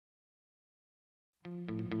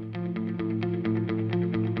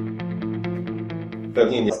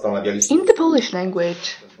In the Polish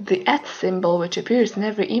language, the @ symbol which appears in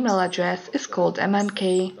every email address is called a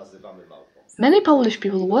monkey. Many Polish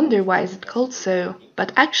people wonder why is it called so,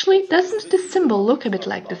 but actually doesn't this symbol look a bit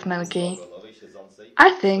like this monkey?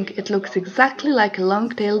 I think it looks exactly like a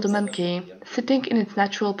long-tailed monkey, sitting in its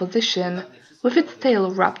natural position, with its tail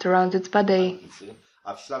wrapped around its body.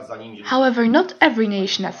 However, not every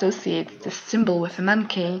nation associates this symbol with a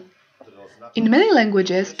monkey. In many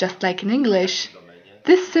languages, just like in English,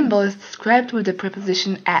 this symbol is described with the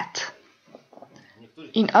preposition at.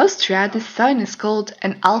 In Austria, this sign is called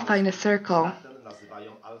an alpha in a circle.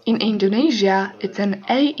 In Indonesia, it's an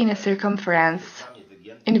A in a circumference.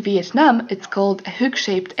 In Vietnam, it's called a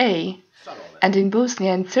hook-shaped A, and in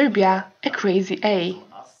Bosnia and Serbia, a crazy A.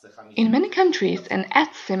 In many countries, an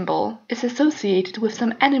 @ symbol is associated with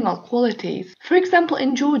some animal qualities. For example,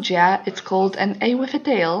 in Georgia, it's called an A with a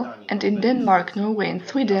tail, and in Denmark, Norway and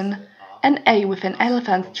Sweden, an A with an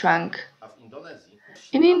elephant's trunk.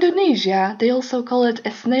 In Indonesia, they also call it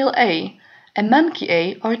a snail A, monkey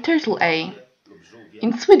A or a turtle A.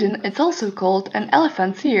 In Sweden, it's also called an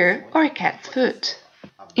elephant's ear or a cat's foot.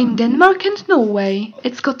 In Denmark and Norway,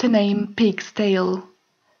 it's got the name pig's tail.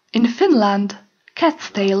 In Finland,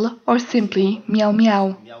 cat's tail or simply meow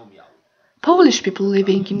meow. Polish people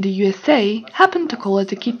living in the USA happen to call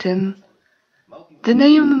it a kitten. The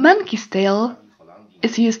name monkey's tail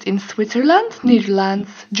is used in Switzerland, Netherlands,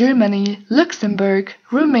 Germany, Luxembourg,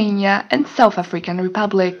 Romania and South African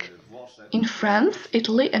Republic. In France,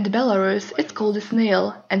 Italy and Belarus it's called a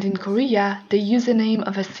snail, and in Korea they use the name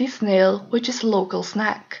of a sea snail, which is a local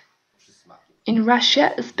snack. In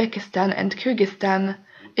Russia, Uzbekistan and Kyrgyzstan,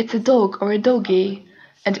 it's a dog or a doggy,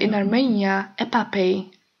 and in Armenia, a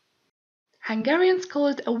puppy. Hungarians call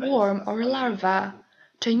it a worm or a larva.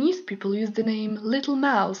 Chinese people use the name little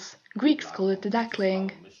mouse. Greeks call it a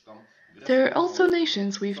duckling. There are also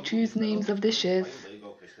nations with choose names of dishes.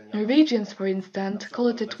 Norwegians, for instance, call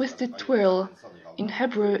it a twisted twirl. In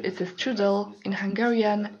Hebrew, it's a strudel. In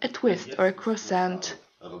Hungarian, a twist or a croissant.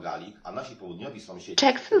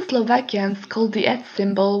 Czechs and Slovakians call the @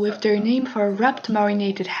 symbol with their name for a wrapped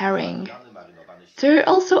marinated herring. There are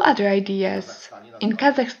also other ideas. In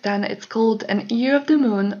Kazakhstan, it's called an ear of the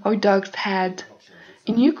moon or dog's head.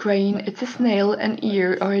 In Ukraine, it's a snail, an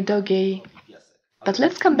ear, or a doggy. But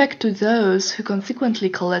let's come back to those who consequently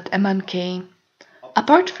call it a monkey.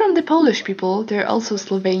 Apart from the Polish people, there are also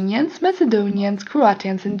Slovenians, Macedonians,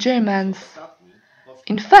 Croatians and Germans.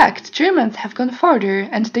 In fact, Germans have gone farther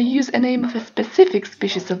and they use a name of a specific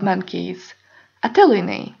species of monkeys,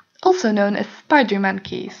 Atelinae, also known as spider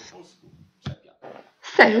monkeys.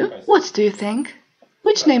 So, what do you think?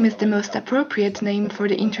 Which name is the most appropriate name for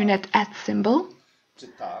the internet @ symbol?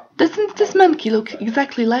 Doesn't this monkey look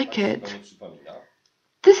exactly like it?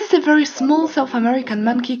 This is a very small South American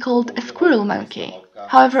monkey called a squirrel monkey.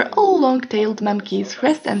 However, all long-tailed monkeys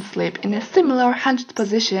rest and sleep in a similar hunched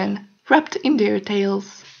position, wrapped in their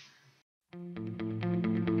tails.